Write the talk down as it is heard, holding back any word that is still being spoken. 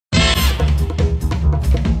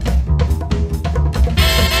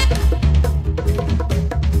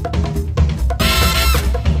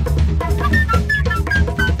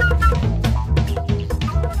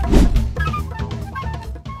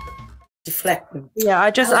deflecting. Yeah,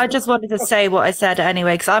 I just wanted to say what I said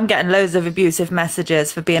anyway, because I'm getting loads of abusive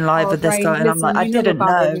messages for being live with this guy, and I'm like, I didn't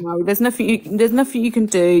know. There's nothing you can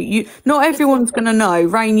do. Not everyone's going to know.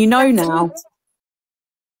 Rain, you know now.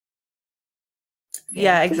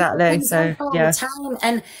 Yeah, exactly. So yeah.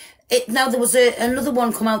 And now there was another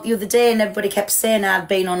one come out the other day, and everybody kept saying I'd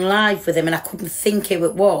been on live with him, and I couldn't think who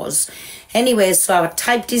it was. Anyway, so I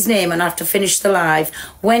typed his name, and after finished the live,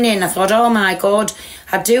 went in. I thought, oh my God,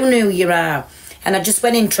 I do know you are, and I just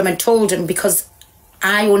went into him and told him, because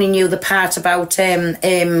I only knew the part about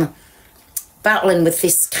battling with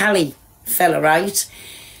this Cali fella, right?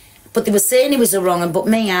 But they were saying he was a wrong un, but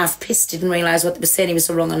me, half pissed, didn't realise what they were saying he was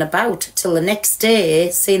a wrong un about till the next day,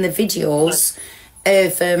 seeing the videos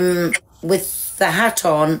of with the hat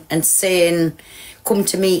on and saying, come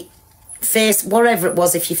to me, face whatever it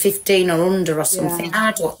was, if you're 15 or under or something. Yeah.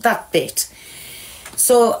 I don't, that bit.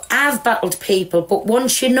 So I've battled people, but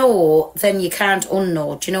once you know, then you can't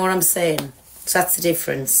unknow. Do you know what I'm saying? So that's the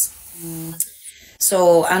difference. Mm.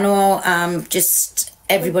 So I know just...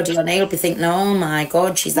 Everybody on here will be thinking, oh my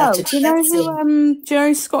God, she's that. Do you know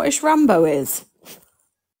who Scottish Rambo is?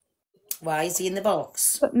 Why is he in the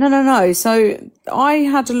box? No. So I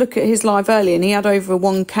had a look at his live earlier, and he had over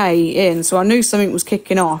 1K in, so I knew something was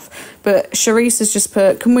kicking off. But Charisse has just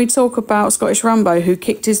put, can we talk about Scottish Rambo who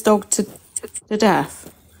kicked his dog to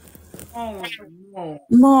death? Oh, no.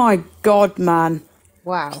 My God, man.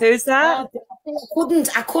 Wow. Who's that?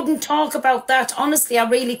 I couldn't talk about that. Honestly, I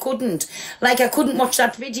really couldn't. Like, I couldn't watch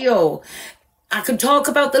that video. I could talk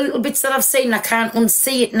about the little bits that I've seen. I can't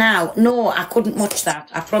unsee it now. No, I couldn't watch that.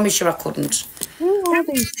 I promise you I couldn't. Who are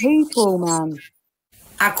these people, man?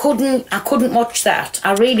 I couldn't watch that.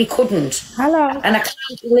 I really couldn't. Hello. And I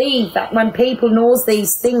can't believe that when people knows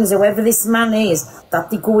these things, whoever this man is, that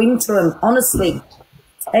they go into him. Honestly.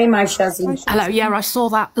 Hey, my Shazzy. Hello, yeah, I saw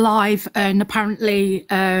that live, and apparently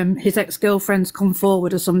his ex-girlfriend's come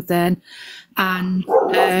forward or something, and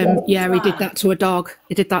yeah, he did that to a dog.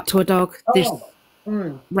 This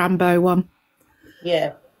Rambo one.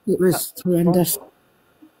 Yeah. It was horrendous.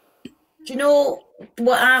 Do you know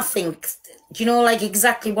what I think? Do you know, like,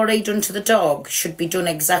 exactly what he done to the dog should be done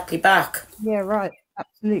exactly back? Yeah, right.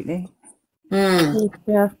 Absolutely.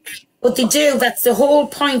 Yeah. But they do. That's the whole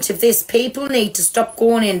point of this. People need to stop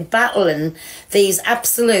going in battling these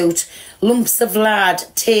absolute lumps of lard,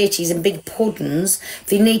 taties and big puddings.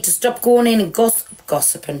 They need to stop going in and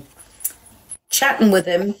gossiping, chatting with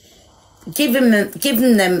them, giving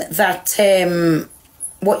them that,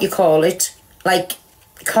 what you call it, like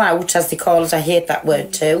clout, as they call it. I hate that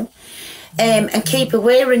word too. And keep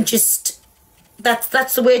away and just...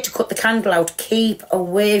 That's the way to cut the candle out. Keep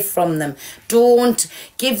away from them. Don't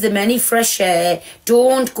give them any fresh air.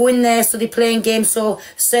 Don't go in there so they're playing games so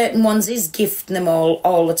certain ones is gifting them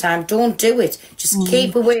all the time. Don't do it. Just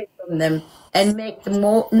keep away from them and make them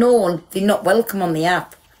more known they're not welcome on the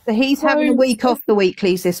app. So he's having a week off the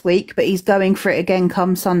weeklies this week, but he's going for it again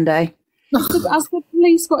come Sunday. Has the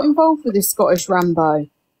police got involved with this Scottish Rambo?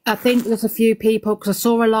 I think there's a few people, because I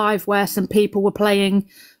saw a live where some people were playing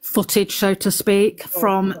footage, so to speak,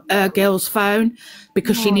 from a girl's phone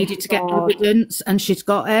because she needed to get evidence, and she's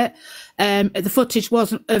got it. The footage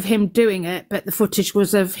wasn't of him doing it, but the footage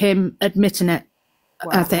was of him admitting it,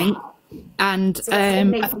 I think. And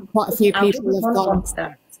I think quite a few people have gone.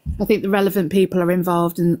 I think the relevant people are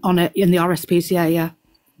involved on it in the RSPCA, yeah.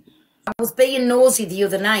 I was being nosy the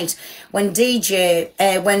other night when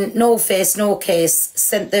when No Face No Case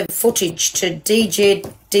sent the footage to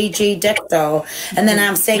DG Dector, and then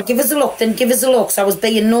I'm saying, give us a look, then give us a look. So I was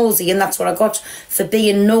being nosy, and that's what I got for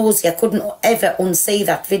being nosy. I couldn't ever unsee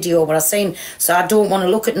that video what I seen, so I don't want to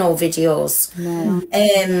look at no videos. No.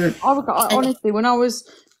 Honestly, when I was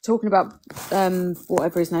talking about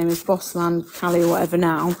whatever his name is, Bossman, Cali or whatever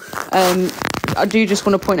now, I do just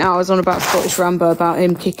want to point out I was on about Scottish Rambo, about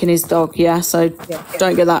him kicking his dog, so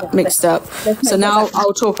don't get that mixed up. So now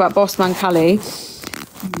I'll talk about Bossman Cali.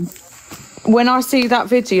 When I see that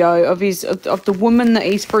video of the woman that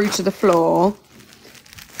he's threw to the floor,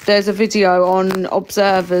 there's a video on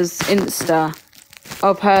Observer's Insta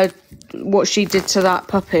of her, what she did to that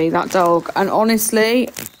puppy, that dog, and honestly,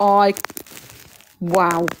 wow.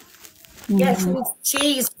 Yeah,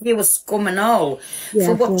 she was scum and all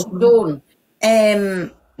for what she done.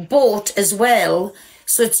 But as well,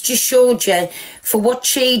 so it's just showed you for what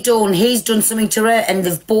she done, he's done something to her, and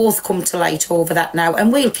they've both come to light over that now.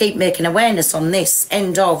 And we'll keep making awareness on this.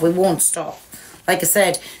 End of. We won't stop. like I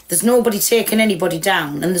said, there's nobody taking anybody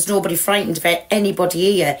down, and there's nobody frightened of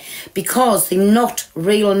anybody here, because they're not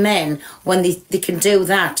real men when they can do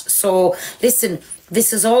that. So listen,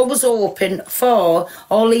 this is always open for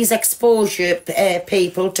all these exposure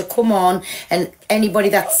people to come on, and anybody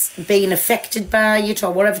that's been affected by it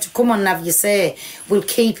or whatever to come on and have you say. We'll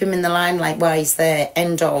keep him in the limelight while he's there.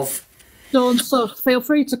 End of. Dawn, so feel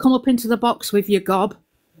free to come up into the box with your gob.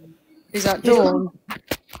 Is that Dawn?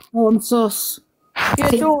 Dawn Sus.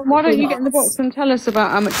 Yeah, Dawn, why don't you get in the box and tell us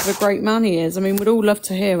about how much of a great man he is? I mean, we'd all love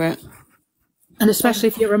to hear it. And especially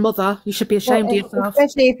if you're a mother, you should be ashamed of yourself.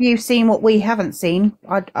 Especially if you've seen what we haven't seen.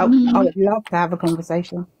 I would love to have a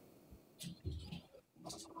conversation.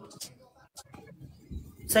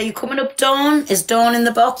 So you coming up, Dawn? Is Dawn in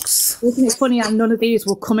the box? Isn't it funny how none of these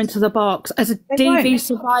will come into the box? As a DV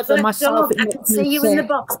survivor myself, I can see you in the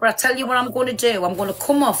box, but I tell you what I'm going to do. I'm going to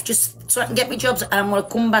come off just so I can get my jobs, and I'm going to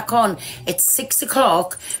come back on at 6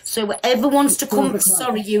 o'clock. So whoever wants to come,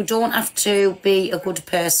 sorry, you don't have to be a good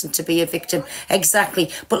person to be a victim.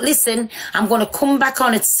 Exactly. But listen, I'm going to come back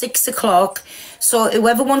on at 6 o'clock. So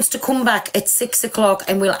whoever wants to come back at 6 o'clock,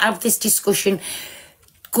 and we'll have this discussion.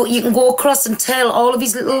 You can go across and tell all of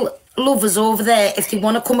his little lovers over there, if they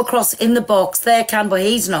want to come across in the box, they can, but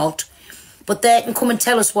he's not. But they can come and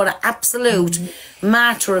tell us what an absolute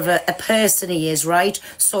martyr of a person he is, right?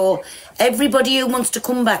 So everybody who wants to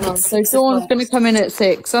come back at 6 so Dawn's going to come in at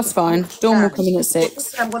 6, that's fine. Dawn will come in at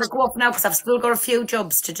 6. I'm going to go up now because I've still got a few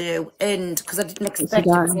jobs to do, and because I didn't expect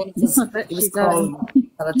it was calling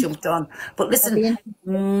that I jumped on. But listen,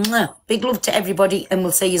 big love to everybody, and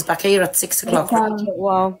we'll see you back here at 6 o'clock.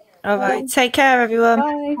 Wow. All right, take care, everyone.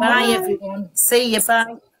 Bye. Bye, everyone. See you,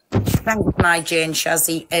 bye. Thank you, my Jane,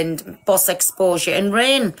 Shazzy, and Boss Exposure, and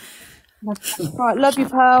Rain. Right, love you,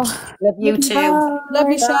 pal. Love you too. Love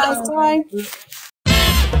you, Shaz. Bye.